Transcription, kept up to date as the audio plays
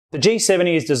The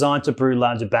G70 is designed to brew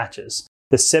larger batches.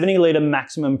 The 70 litre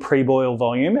maximum pre-boil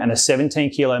volume and a 17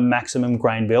 kilo maximum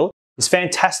grain bill is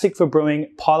fantastic for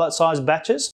brewing pilot-sized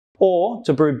batches or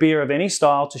to brew beer of any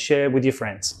style to share with your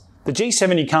friends. The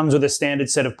G70 comes with a standard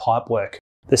set of pipework.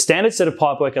 The standard set of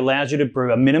pipework allows you to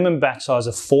brew a minimum batch size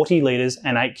of 40 litres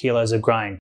and 8 kilos of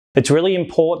grain. It's really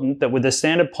important that with the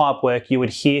standard pipework you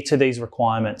adhere to these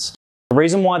requirements. The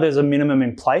reason why there's a minimum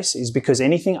in place is because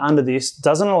anything under this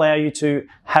doesn't allow you to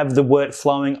have the wort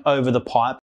flowing over the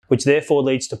pipe, which therefore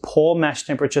leads to poor mash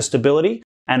temperature stability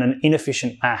and an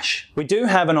inefficient mash. We do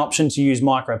have an option to use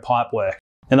micro pipework.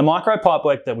 Now the micro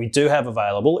pipework that we do have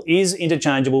available is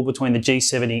interchangeable between the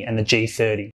G70 and the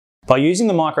G30. By using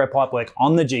the micro pipework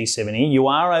on the G70, you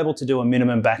are able to do a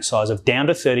minimum batch size of down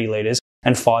to 30 litres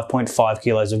and 5.5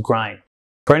 kilos of grain.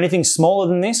 For anything smaller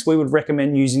than this, we would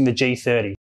recommend using the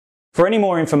G30. For any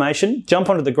more information, jump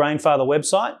onto the Grainfather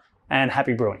website and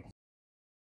happy brewing.